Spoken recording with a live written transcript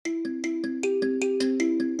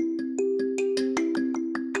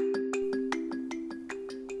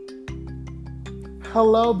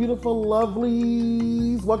Hello, beautiful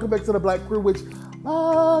lovelies. Welcome back to the Black Queer Witch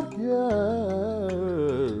podcast.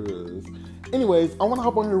 Anyways, I want to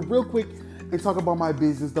hop on here real quick and talk about my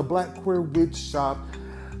business, the Black Queer Witch Shop.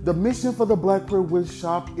 The mission for the Black Queer Witch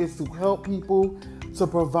Shop is to help people to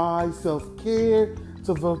provide self-care,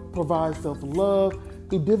 to provide self-love,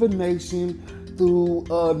 through divination, through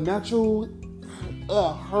natural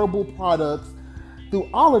herbal products, through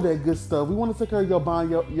all of that good stuff. We want to take care of your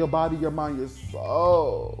body, your mind, your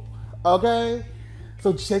soul. Okay?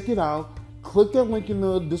 So check it out. Click that link in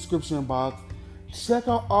the description box. Check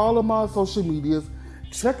out all of my social medias.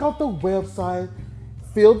 Check out the website.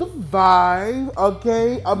 Feel the vibe.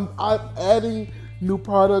 Okay? I'm adding new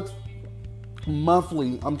products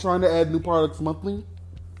monthly. I'm trying to add new products monthly.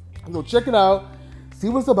 So check it out. See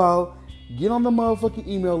what it's about. Get on the motherfucking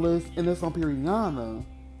email list. And it's on Periana.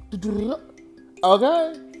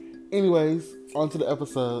 Okay? Anyways, on to the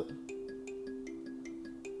episode.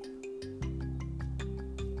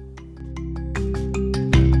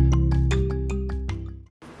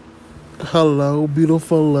 Hello,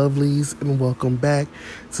 beautiful lovelies, and welcome back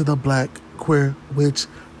to the Black Queer Witch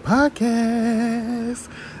podcast.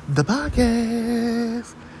 The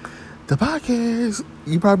podcast.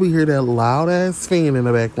 You probably hear that loud ass fan in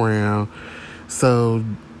the background, so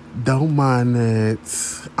don't mind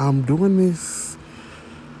that. I'm doing this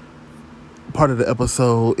part of the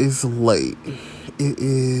episode is late. It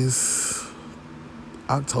is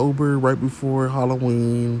October, right before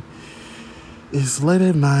Halloween. It's late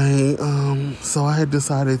at night, so I had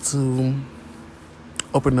decided to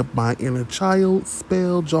open up my inner child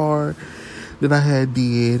spell jar that I had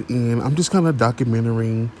did, and I'm just kind of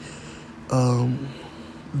documenting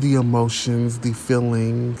the emotions, the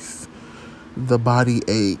feelings, the body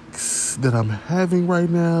aches that I'm having right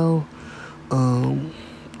now.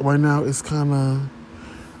 Right now it's kind of,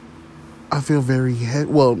 I feel very heavy.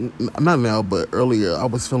 Well, not now, but earlier I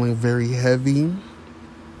was feeling very heavy.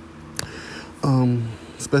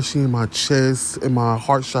 Especially in my chest, in my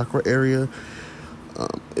heart chakra area.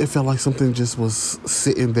 It felt like something just was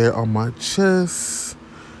sitting there on my chest.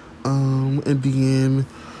 And then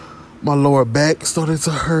my lower back started to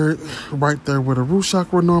hurt right there where the root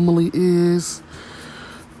chakra normally is.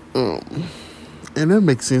 And that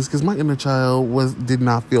makes sense because my inner child did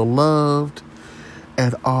not feel loved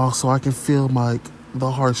at all. So I can feel like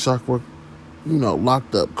the heart chakra,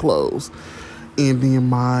 locked up, closed. And then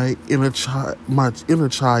my inner child,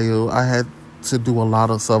 I had to do a lot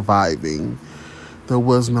of surviving. There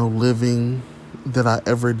was no living that I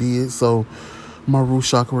ever did. So my root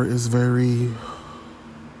chakra is very,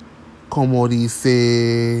 como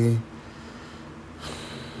dice,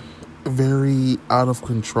 very out of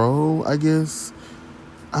control, I guess.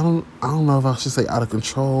 I don't know if I should say out of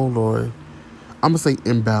control or I'm gonna say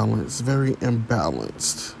imbalanced, very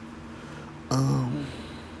imbalanced.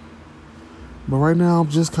 But right now I'm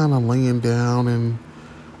just kind of laying down and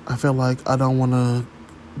I feel like I don't want to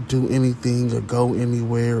do anything or go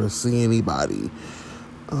anywhere or see anybody.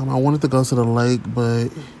 I wanted to go to the lake, but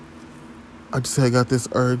I just had got this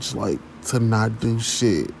urge to not do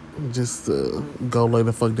shit. Just to go lay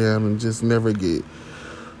the fuck down and just never get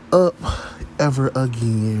up ever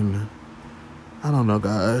again. I don't know,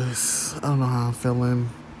 guys. I don't know how I'm feeling.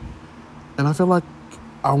 And I feel like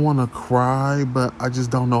I want to cry, but I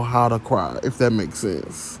just don't know how to cry, if that makes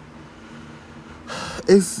sense.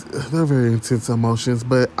 They're very intense emotions,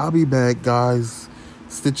 but I'll be back, guys,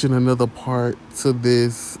 stitching another part to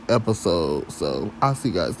this episode. So I'll see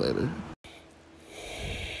you guys later.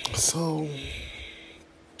 So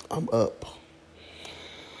I'm up.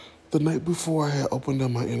 The night before, I had opened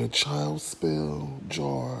up my inner child spell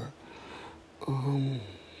jar, and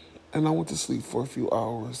I went to sleep for a few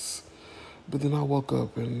hours. But then I woke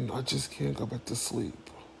up and I just can't go back to sleep.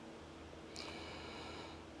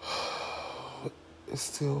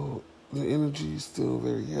 The energy is still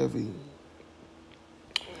very heavy.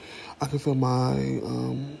 I can feel my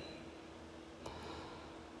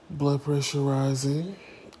blood pressure rising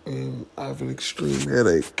and I have an extreme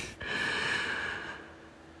headache.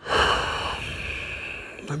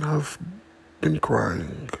 And I've been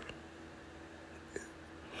crying.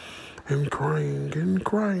 And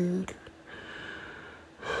crying.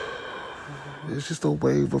 It's just a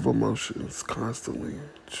wave of emotions constantly.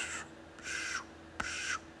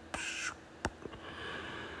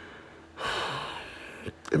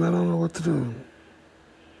 And I don't know what to do.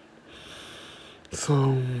 So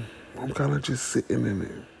I'm kind of just sitting in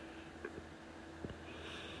it,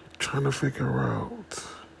 trying to figure out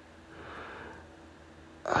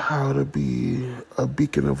how to be a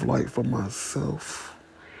beacon of light for myself.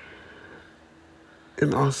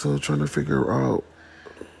 And also trying to figure out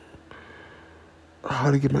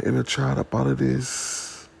how to get my inner child up out of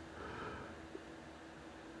this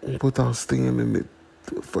without staying in it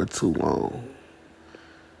for too long.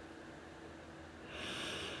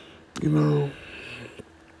 You know,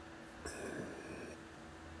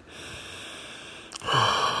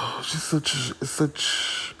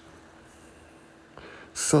 it's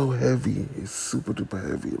so heavy. It's super duper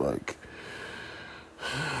heavy. Like,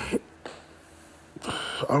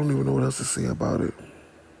 I don't even know what else to say about it.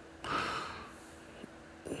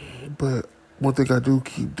 But one thing I do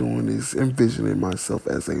keep doing is envisioning myself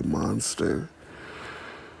as a monster.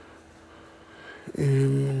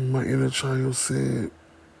 And my inner child said,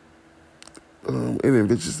 it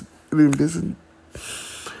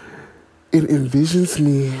envisions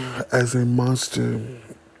me as a monster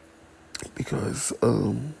because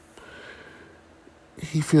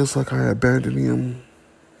he feels like I abandoned him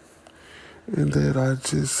and that I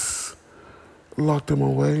just locked him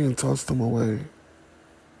away and tossed him away,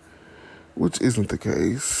 which isn't the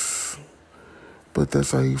case, but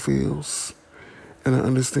that's how he feels, and I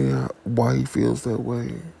understand why he feels that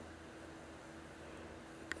way.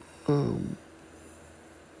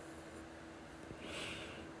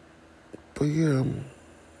 But yeah,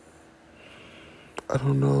 I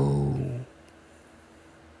don't know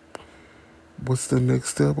what's the next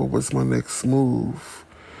step or what's my next move.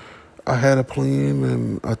 I had a plan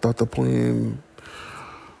and I thought the plan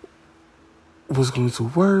was going to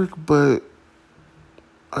work, but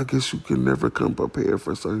I guess you can never come prepared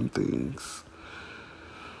for certain things.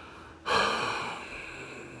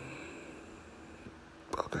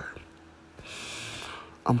 Okay.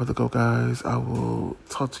 I'm about to go, guys. I will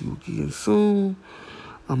talk to you again soon.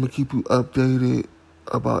 I'm going to keep you updated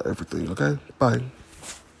about everything, okay? Bye.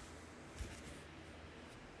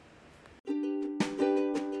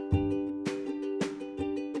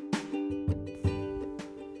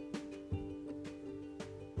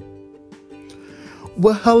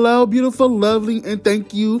 Well, hello, beautiful, lovely, and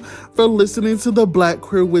thank you for listening to the Black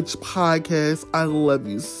Queer Witch podcast. I love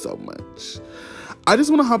you so much. I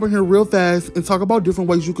just want to hop in here real fast and talk about different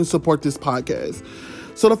ways you can support this podcast.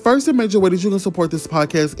 So the first and major way that you can support this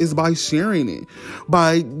podcast is by sharing it,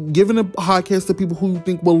 by giving the podcast to people who you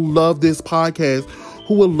think will love this podcast,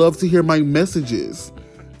 who would love to hear my messages.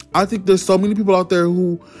 I think there's so many queer people out there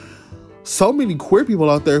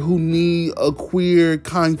who need a queer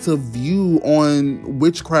kind of view on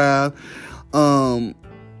witchcraft, and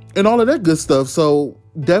all of that good stuff. So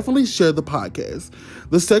definitely share the podcast.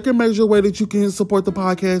 The second major way that you can support the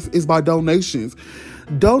podcast is by donations.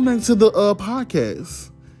 Donate to the podcast.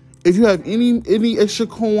 If you have any extra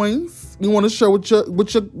coins you want to share with your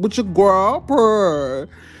girl,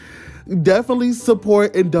 definitely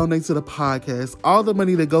support and donate to the podcast. All the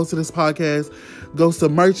money that goes to this podcast goes to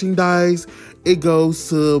merchandise. It goes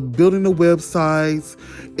to building the websites.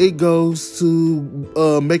 It goes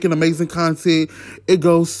to making amazing content. It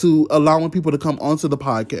goes to allowing people to come onto the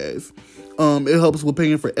podcast. It helps with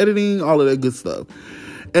paying for editing, all of that good stuff.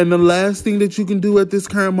 And the last thing that you can do at this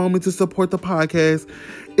current moment to support the podcast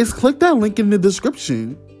is click that link in the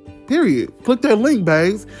description. Period. Click that link,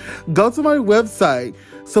 babes. Go to my website.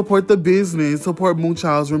 Support the business. Support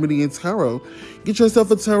Moonchild's Remedy and Tarot. Get yourself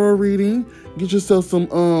a tarot reading. Get yourself some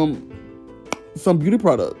beauty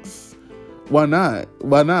products. Why not?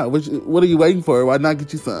 Why not? What are you waiting for? Why not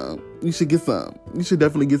get you some? You should get some. You should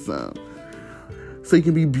definitely get some. So you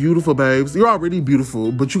can be beautiful, babes. You're already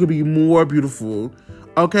beautiful, but you can be more beautiful.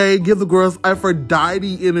 Okay? Give the girls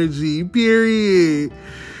Aphrodite energy. Period.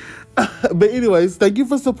 But anyways, thank you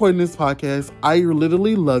for supporting this podcast. I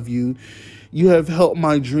literally love you. You have helped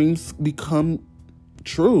my dreams become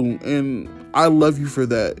true, and I love you for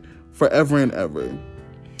that forever and ever.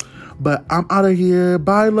 But I'm out of here.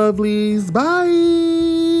 Bye, lovelies.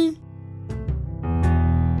 Bye.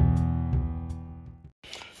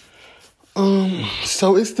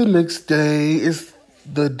 So it's the next day. It's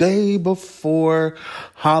the day before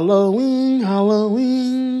Halloween.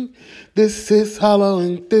 This is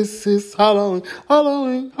Halloween.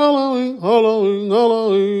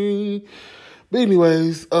 But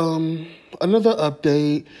anyways, another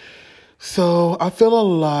update. So I feel a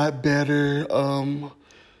lot better.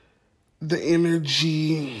 The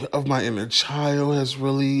energy of my inner child has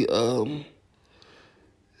really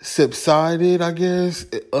subsided, I guess.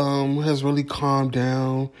 Has really calmed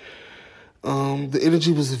down. The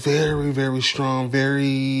energy was very, very strong.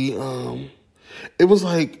 It was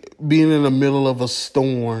like being in the middle of a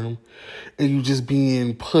storm and you just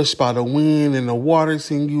being pushed by the wind and the water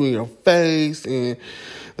hitting you in your face, and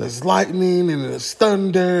there's lightning and there's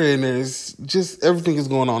thunder and there's just everything is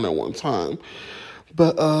going on at one time.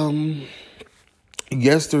 But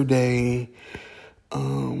yesterday,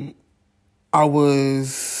 Um, I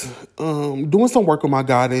was doing some work with my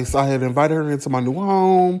goddess. I had invited her into my new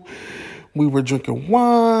home. We were drinking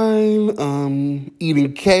wine,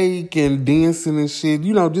 eating cake and dancing and shit,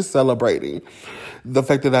 just celebrating the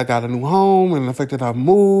fact that I got a new home and the fact that I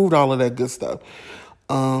moved, all of that good stuff.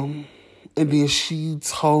 Um, and then she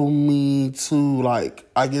told me to, like,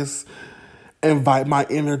 I guess, invite my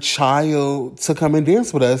inner child to come and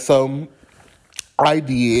dance with us. So I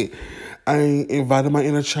did. I invited my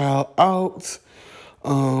inner child out.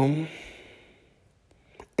 Um,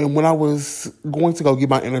 and when I was going to go get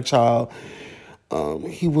my inner child,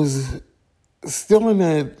 he was still in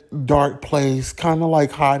that dark place, kind of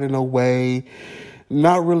like hiding away,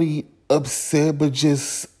 not really upset, but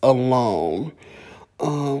just alone.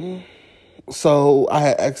 Um, so I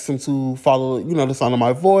had asked him to follow, the sound of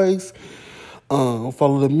my voice,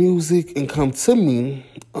 follow the music, and come to me.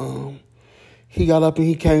 He got up and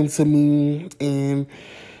he came to me, and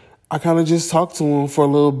I kind of just talked to him for a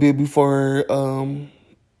little bit before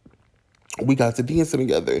we got to dancing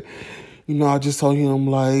together. I just told him,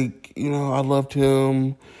 like, I loved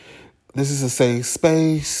him. This is a safe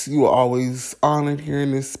space. You are always honored here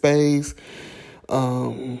in this space.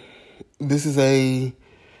 This is a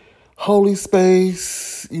holy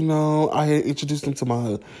space. I had introduced him to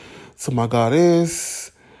my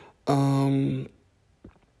goddess.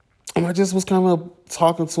 And I just was kind of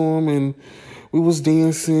talking to him, and we was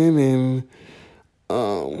dancing, and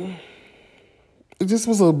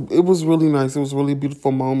it was really nice. It was a really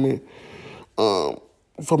beautiful moment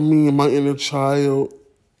for me and my inner child.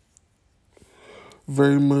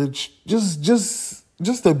 Very much, just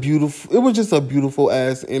a beautiful. It was just a beautiful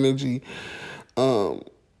ass energy. But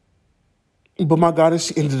my goddess,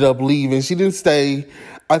 she ended up leaving. She didn't stay.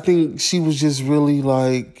 I think she was just really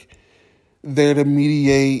like there to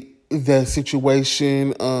mediate that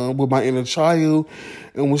situation with my inner child.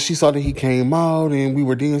 And when she saw that he came out and we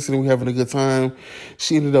were dancing and we were having a good time,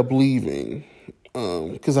 she ended up leaving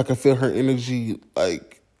because I could feel her energy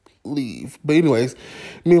like leave. But anyways,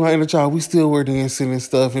 me and my inner child, we still were dancing and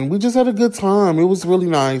stuff, and we just had a good time. It was really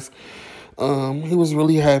nice. He was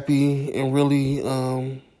really happy and really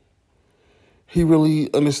he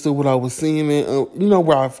really understood what I was saying and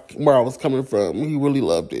where I was coming from. He really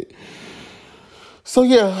loved it. So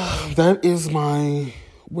yeah, that is my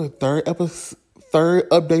third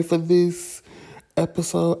update for this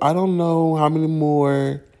episode. I don't know how many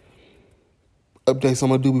more updates I'm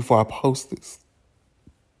gonna do before I post this.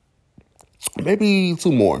 Maybe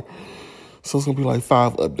 2 more. So it's gonna be like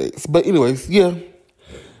 5 updates. But anyways, yeah,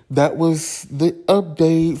 that was the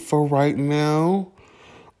update for right now.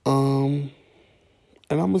 And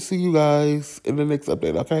I'm gonna see you guys in the next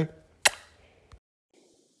update, okay?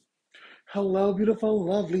 Hello, beautiful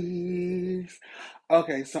lovelies.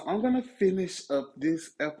 Okay, so I'm gonna finish up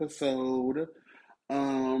this episode,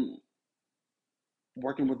 um,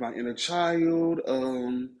 working with my inner child,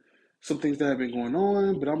 some things that have been going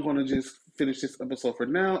on, but I'm gonna just finish this episode for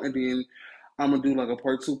now, and then I'm gonna do like a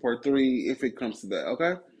part 2, part 3 if it comes to that,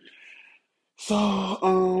 okay?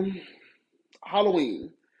 So,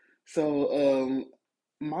 Halloween. So,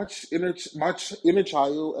 my inner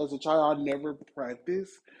child, as a child, I never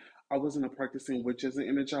practiced. I wasn't a practicing witch as an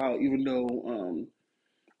inner child, even though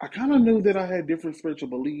I kind of knew that I had different spiritual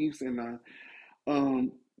beliefs, and I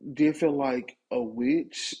um, did feel like a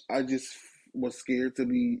witch. I just was scared to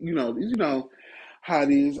be, how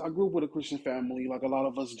it is. I grew up with a Christian family, like a lot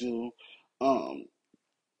of us do, um,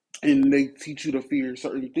 and they teach you to fear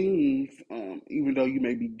certain things, even though you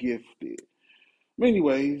may be gifted. But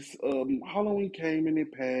anyways, Halloween came and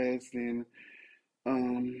it passed, and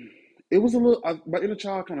um, it was a little. My inner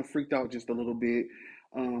child kind of freaked out just a little bit,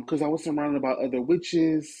 because I was surrounded by other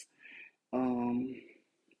witches, um,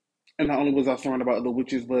 and not only was I surrounded by other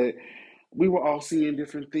witches, but we were all seeing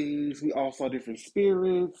different things. We all saw different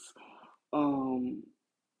spirits, um,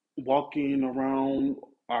 walking around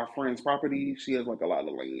our friend's property. She has like a lot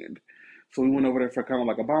of land, so we went over there for kind of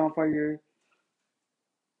like a bonfire,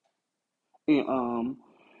 and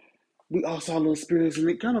we all saw little spirits, and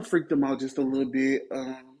it kind of freaked them out just a little bit.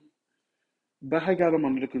 But I got them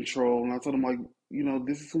under control, and I told them like,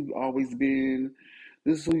 this is who you've always been.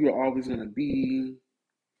 This is who you're always gonna be.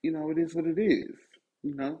 It is what it is.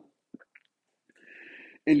 You know.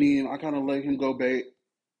 And then I kind of let him go back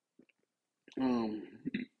um,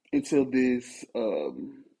 until this. I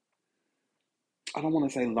don't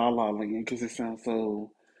want to say La La Land because it sounds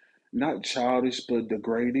so not childish but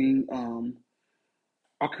degrading.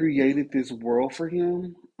 I created this world for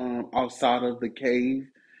him outside of the cave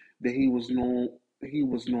that he was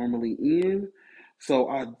normally in. So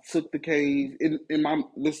I took the cave in my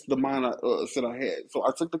this is the mind I said I had. So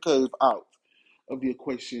I took the cave out of the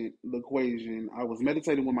equation. The equation. I was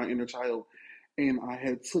meditating with my inner child, and I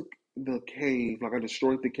had took the cave. Like I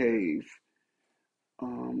destroyed the cave.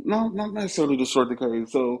 No, not necessarily destroyed the cave.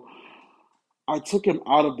 So I took him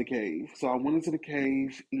out of the cave. So I went into the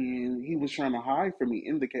cave, and he was trying to hide from me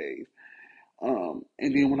in the cave.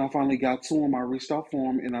 And then when I finally got to him, I reached out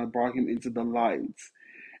for him and I brought him into the lights.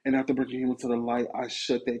 And after bringing him into the light, I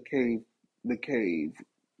shut the cave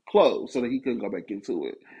closed so that he couldn't go back into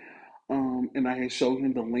it. And I had showed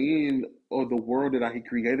him the land or the world that I had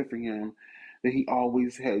created for him that he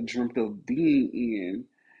always had dreamt of being in.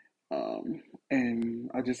 And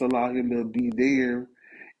I just allowed him to be there,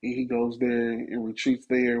 and he goes there and retreats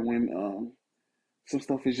there when some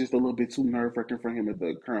stuff is just a little bit too nerve wracking for him at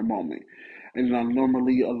the current moment. And I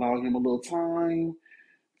normally allow him a little time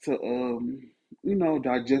to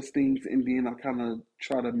digest things, and then I kind of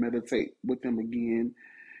try to meditate with him again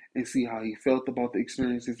and see how he felt about the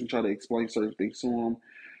experiences and try to explain certain things to him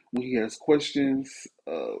when he has questions.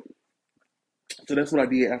 So that's what I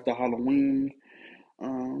did after Halloween,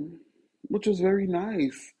 um, which was very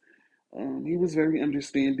nice. He was very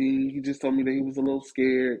understanding. He just told me that he was a little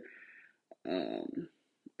scared, um,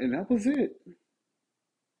 and that was it.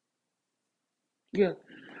 Yeah.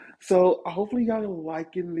 So hopefully y'all are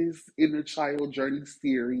liking this inner child journey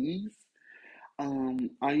series. I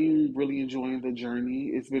am really enjoying the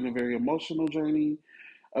journey. It's been a very emotional journey,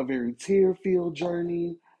 a very tear-filled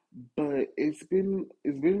journey, but it's been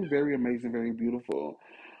very amazing, very beautiful.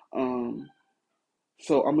 Um,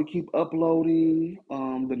 so I'm gonna keep uploading.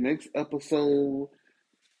 The next episode,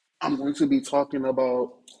 I'm going to be talking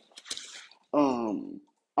about. Um,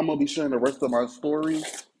 I'm gonna be sharing the rest of my story.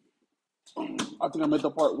 I think I'm at the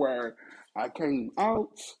part where I came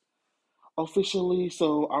out officially,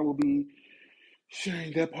 so I will be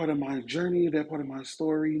sharing that part of my journey, that part of my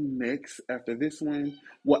story next after this one.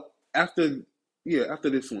 What after? Yeah, after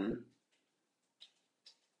this one.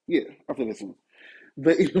 Yeah, after this one.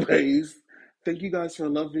 But anyways, thank you guys for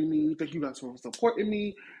loving me. Thank you guys for supporting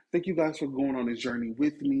me. Thank you guys for going on this journey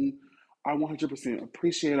with me. I 100%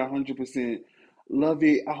 appreciate it. 100% love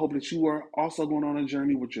it. I hope that you are also going on a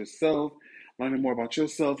journey with yourself, learning more about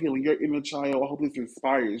yourself, healing your inner child. I hope this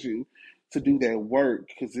inspires you to do that work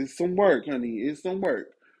because it's some work, honey. It's some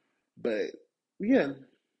work. But yeah,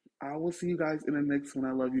 I will see you guys in the next one.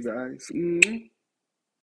 I love you guys.